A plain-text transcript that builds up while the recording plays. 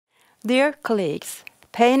Dear colleagues,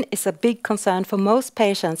 pain is a big concern for most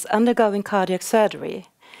patients undergoing cardiac surgery.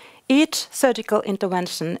 Each surgical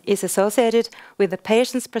intervention is associated with the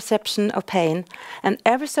patient's perception of pain, and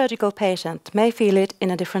every surgical patient may feel it in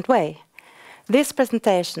a different way. This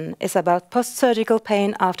presentation is about post-surgical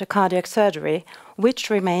pain after cardiac surgery, which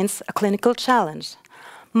remains a clinical challenge.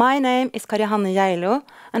 My name is Karihanne Geilo,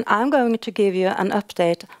 and I'm going to give you an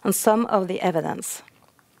update on some of the evidence.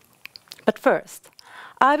 But first,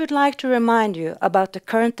 I would like to remind you about the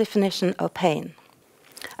current definition of pain.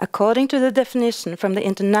 According to the definition from the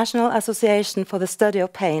International Association for the Study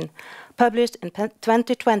of Pain, published in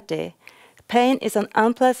 2020, pain is an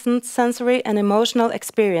unpleasant sensory and emotional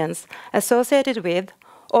experience associated with,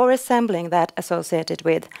 or resembling that associated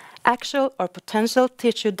with, actual or potential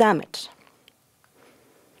tissue damage.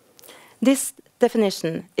 This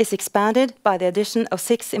definition is expanded by the addition of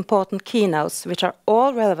 6 important keynotes, which are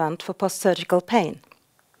all relevant for post-surgical pain.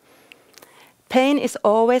 Pain is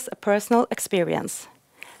always a personal experience.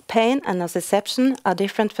 Pain and nociception are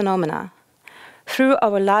different phenomena. Through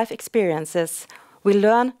our life experiences, we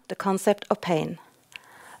learn the concept of pain.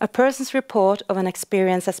 A person's report of an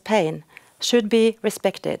experience as pain should be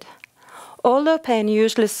respected. Although pain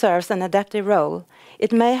usually serves an adaptive role,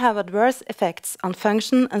 it may have adverse effects on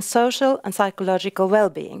function and social and psychological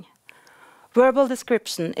well-being. Verbal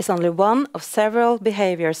description is only one of several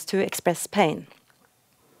behaviors to express pain.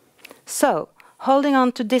 So, holding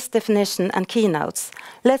on to this definition and keynotes,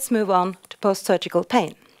 let's move on to post-surgical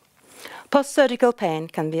pain. Post-surgical pain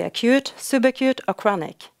can be acute, subacute, or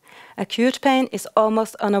chronic. Acute pain is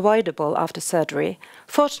almost unavoidable after surgery.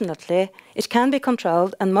 Fortunately, it can be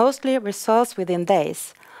controlled and mostly resolves within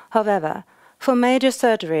days. However, for major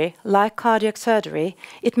surgery, like cardiac surgery,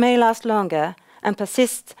 it may last longer and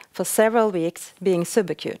persist for several weeks, being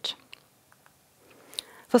subacute.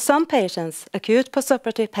 For some patients, acute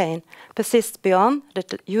postoperative pain persists beyond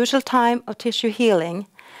the usual time of tissue healing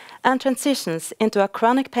and transitions into a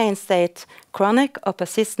chronic pain state, chronic or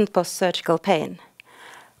persistent post-surgical pain.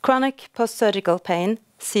 Chronic post-surgical pain,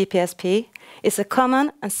 CPSP, is a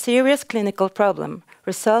common and serious clinical problem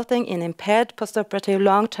resulting in impaired postoperative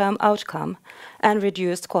long-term outcome and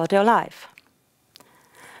reduced quality of life.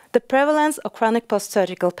 The prevalence of chronic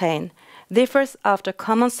post-surgical pain differs after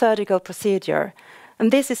common surgical procedure, and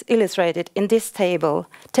this is illustrated in this table,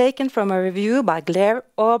 taken from a review by Glare,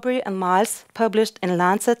 Aubrey and Miles, published in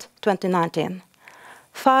Lancet 2019.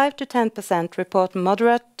 5 to 10% report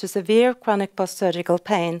moderate to severe chronic post-surgical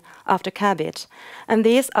pain after CABG, and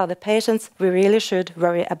these are the patients we really should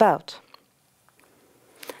worry about.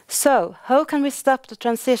 So, how can we stop the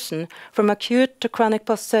transition from acute to chronic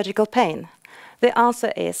post-surgical pain? The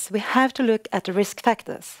answer is we have to look at the risk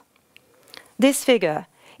factors. This figure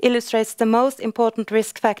illustrates the most important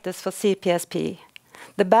risk factors for CPSP.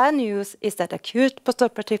 The bad news is that acute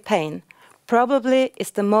postoperative pain probably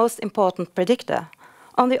is the most important predictor.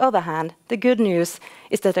 On the other hand, the good news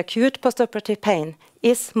is that acute postoperative pain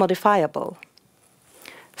is modifiable.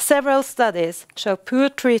 Several studies show poor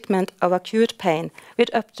treatment of acute pain, with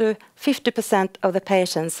up to 50% of the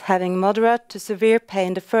patients having moderate to severe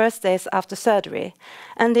pain the first days after surgery,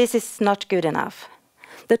 and this is not good enough.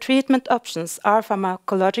 The treatment options are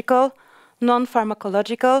pharmacological,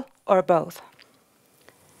 non-pharmacological, or both.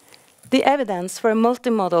 The evidence for a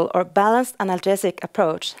multimodal or balanced analgesic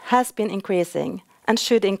approach has been increasing and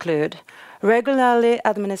should include regularly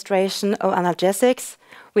administration of analgesics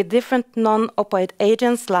with different non-opioid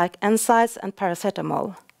agents like NSAIDs and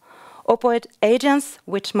paracetamol. Opioid agents,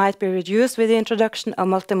 which might be reduced with the introduction of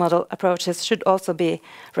multimodal approaches, should also be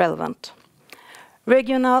relevant.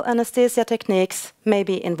 Regional anesthesia techniques may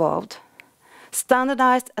be involved.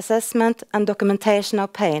 Standardized assessment and documentation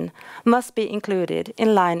of pain must be included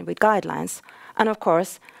in line with guidelines, and of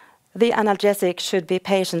course, the analgesic should be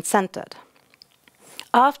patient-centered.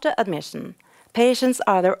 After admission, patients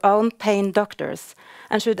are their own pain doctors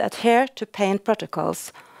and should adhere to pain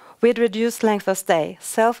protocols. With reduced length of stay,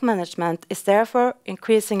 self-management is therefore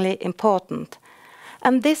increasingly important.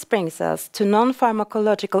 And this brings us to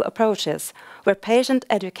non-pharmacological approaches, where patient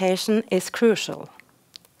education is crucial.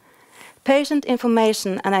 Patient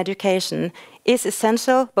information and education is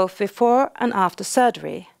essential both before and after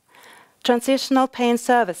surgery. Transitional pain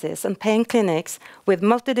services and pain clinics with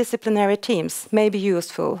multidisciplinary teams may be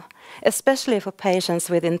useful, especially for patients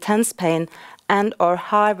with intense pain and/or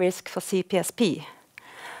high risk for CPSP.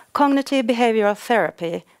 Cognitive behavioral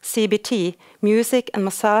therapy, CBT, music and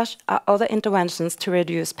massage are other interventions to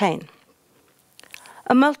reduce pain.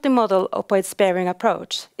 A multimodal opioid-sparing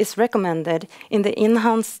approach is recommended in the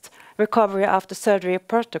Enhanced Recovery After Surgery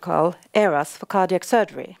Protocol, ERAS, for cardiac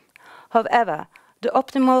surgery. However, the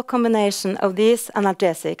optimal combination of these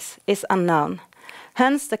analgesics is unknown.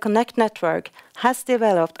 Hence, the CONNECT network has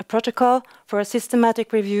developed a protocol for a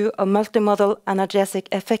systematic review of multimodal analgesic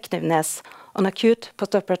effectiveness on acute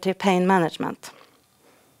postoperative pain management.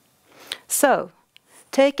 So,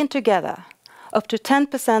 taken together, up to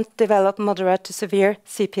 10% develop moderate to severe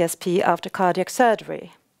CPSP after cardiac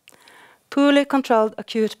surgery. Poorly controlled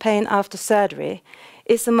acute pain after surgery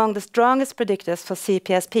is among the strongest predictors for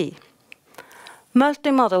CPSP.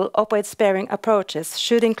 Multimodal opioid-sparing approaches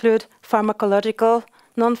should include pharmacological,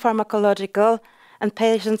 non-pharmacological, and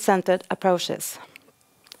patient-centered approaches.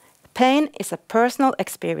 Pain is a personal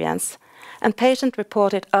experience, and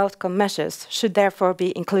patient-reported outcome measures should therefore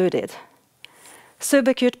be included.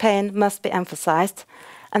 Subacute pain must be emphasized,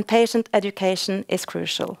 and patient education is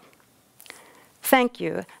crucial. Thank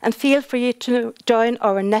you, and feel free to join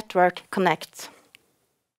our network Connect.